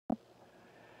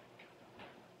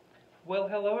Well,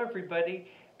 hello everybody,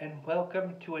 and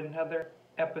welcome to another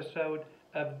episode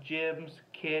of Jim's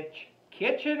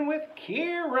Kitchen with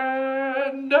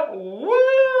Kieran.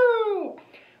 Woo!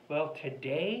 Well,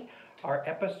 today our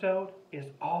episode is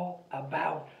all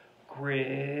about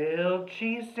grilled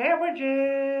cheese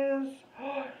sandwiches.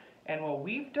 And what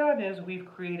we've done is we've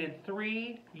created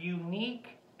three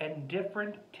unique and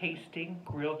different tasting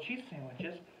grilled cheese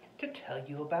sandwiches to tell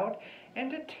you about and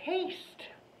to taste.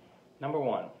 Number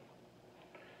one.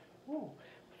 Ooh.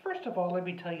 First of all, let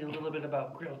me tell you a little bit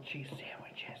about grilled cheese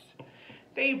sandwiches.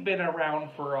 They've been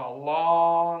around for a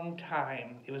long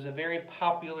time. It was a very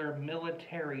popular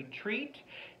military treat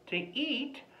to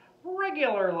eat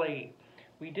regularly.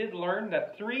 We did learn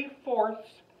that 3/4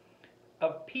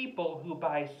 of people who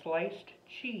buy sliced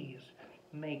cheese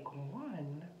make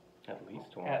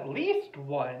At least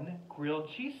one grilled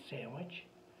cheese sandwich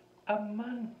a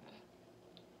month.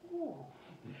 Ooh,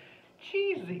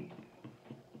 cheesy.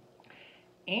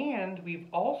 And we've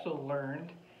also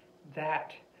learned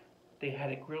that they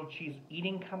had a grilled cheese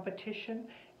eating competition,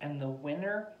 and the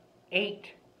winner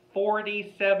ate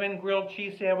 47 grilled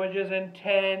cheese sandwiches in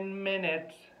 10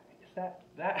 minutes. Is that?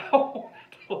 Oh,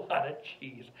 that's a lot of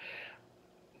cheese.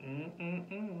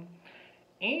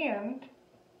 And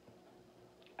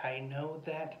I know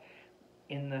that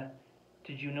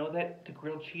did you know that the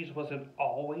grilled cheese wasn't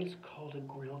always called a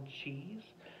grilled cheese?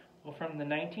 Well, from the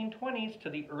 1920s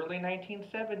to the early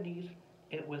 1970s,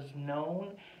 it was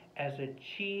known as a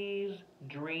cheese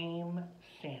dream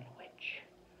sandwich.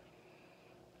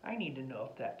 I need to know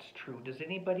if that's true. Has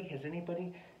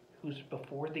anybody who's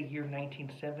before the year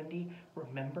 1970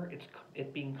 remember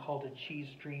it being called a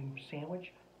cheese dream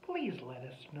sandwich? Please let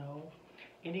us know.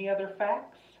 Any other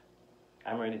facts?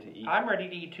 I'm ready to eat. I'm ready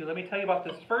to eat too. Let me tell you about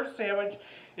this first sandwich.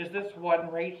 Is this one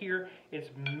right here?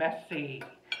 It's messy.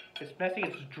 It's messy,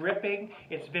 it's dripping,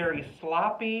 it's very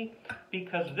sloppy,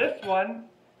 because this one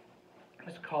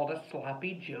is called a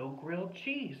Sloppy Joe grilled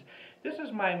cheese. This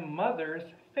is my mother's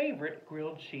favorite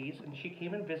grilled cheese, and she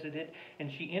came and visited,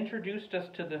 and she introduced us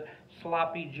to the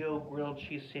Sloppy Joe grilled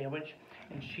cheese sandwich,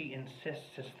 and she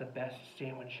insists it's the best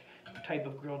sandwich type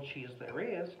of grilled cheese there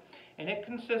is. And it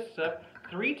consists of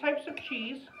 3 types of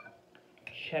cheese: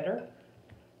 cheddar,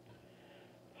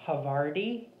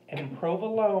 Havarti, and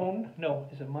provolone. No,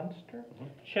 is it Munster?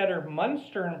 Cheddar,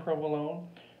 Munster, and provolone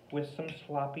with some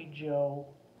Sloppy Joe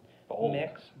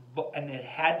mix. And it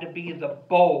had to be the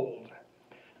bold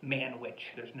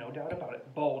manwich. There's no doubt about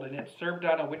it. Bold. And it's served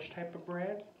on a which type of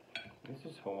bread? This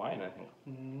is Hawaiian, I think.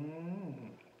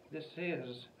 This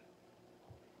is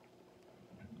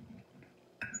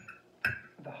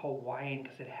the Hawaiian,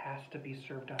 because it has to be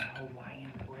served on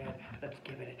Hawaiian bread. Let's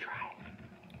give it a try.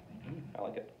 I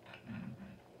like it.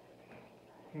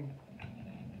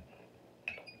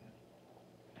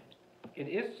 It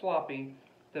is sloppy.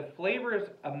 The flavor is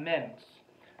immense.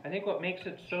 I think what makes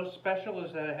it so special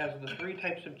is that it has the 3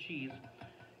 types of cheese.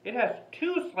 It has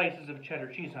 2 slices of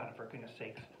cheddar cheese on it, for goodness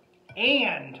sakes,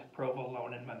 and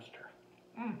provolone and Munster.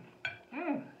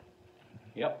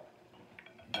 Yep.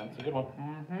 That's a good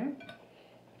one.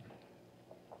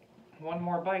 One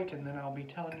more bite, and then I'll be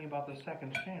telling you about the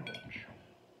second sandwich.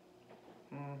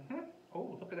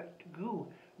 Oh, look at that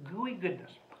gooey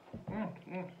goodness.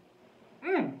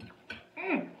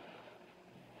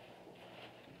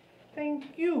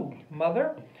 Thank you,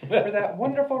 Mother, for that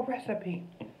wonderful recipe.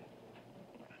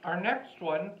 Our next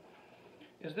one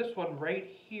is this one right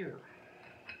here.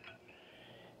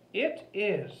 It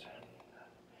is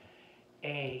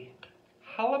a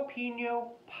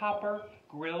jalapeno popper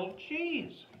grilled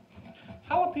cheese.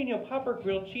 Jalapeno popper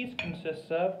grilled cheese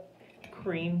consists of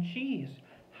cream cheese,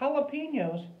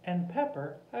 jalapenos, and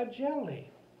pepper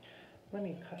jelly. Let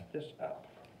me cut this up.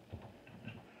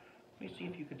 Let me see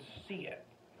if you could see it.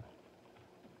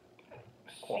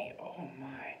 Oh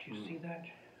my, do you see that?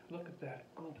 Look at that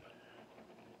goop.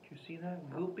 Do you see that?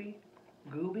 Goopy?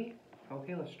 Gooby?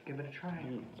 Okay, let's give it a try.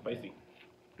 Spicy,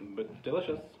 but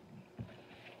delicious.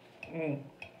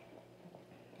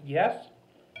 Yes,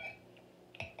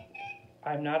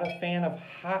 I'm not a fan of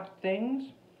hot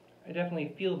things. I definitely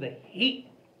feel the heat.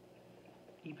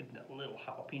 Even a little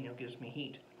jalapeno gives me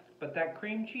heat. But that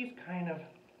cream cheese kind of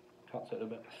Cuts it a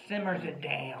bit. simmers it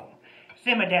down.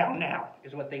 Simmer down now,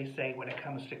 is what they say when it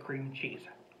comes to cream cheese.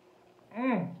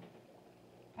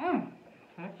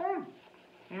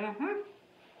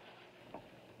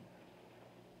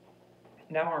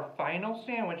 Now our final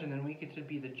sandwich, and then we get to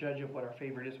be the judge of what our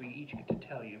favorite is. We each get to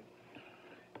tell you.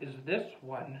 Is this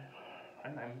one,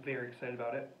 and I'm very excited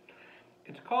about it.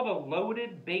 It's called a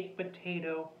loaded baked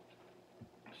potato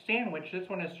sandwich. This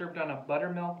one is served on a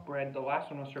buttermilk bread. The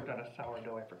last one was served on a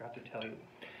sourdough, I forgot to tell you.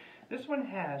 This one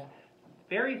has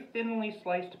very thinly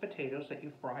sliced potatoes that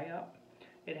you fry up.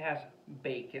 It has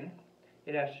bacon,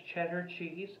 it has cheddar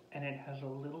cheese, and it has a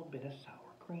little bit of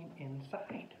sour cream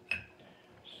inside.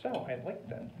 So I like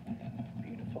that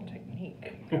beautiful technique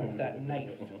of that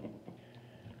knife.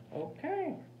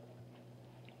 Okay,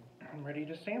 I'm ready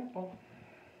to sample.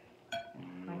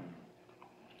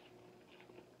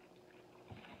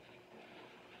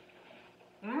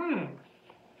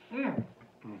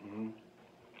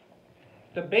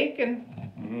 The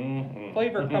bacon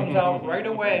flavor comes out right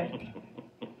away.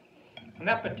 And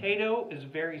that potato is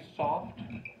very soft.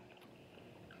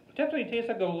 It definitely tastes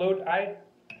like a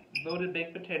loaded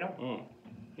baked potato.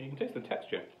 You can taste the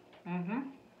texture.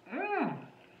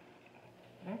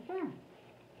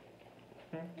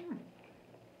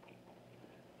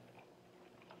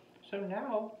 So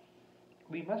now,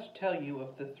 we must tell you of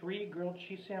the 3 grilled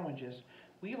cheese sandwiches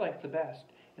we like the best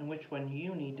and which one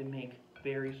you need to make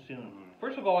very soon.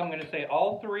 First of all, I'm going to say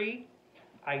all 3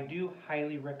 I do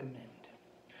highly recommend.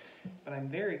 But I'm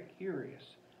very curious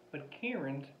what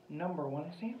Kieran's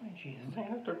 #1 sandwich is. It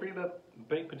has to be the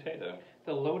baked potato.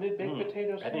 The loaded baked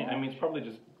potato sandwich? I mean, it's probably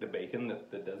just the bacon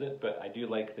that does it, but I do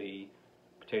like the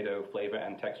potato flavor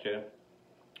and texture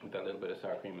with that little bit of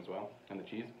sour cream as well, and the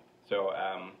cheese. So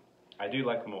I do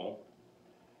like them all.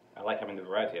 I like having the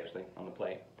variety, actually, on the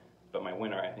plate. But my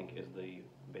winner, I think, is the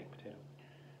baked potato.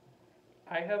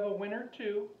 I have a winner,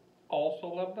 too. Also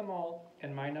love them all.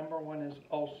 And my #1 is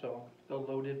also the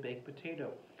loaded baked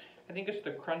potato. I think it's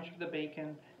the crunch of the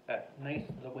bacon, that nice,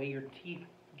 the way your teeth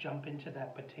jump into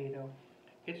that potato.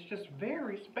 It's just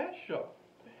very special.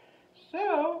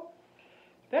 So,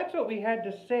 that's what we had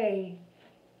to say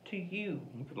to you.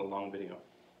 It's a long video.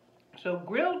 So,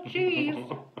 grilled cheese,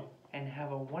 and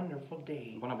have a wonderful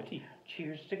day. Bon appetit.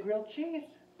 Cheers to grilled cheese,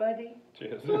 buddy.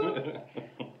 Cheers.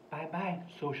 Bye-bye,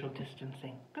 social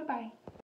distancing. Goodbye.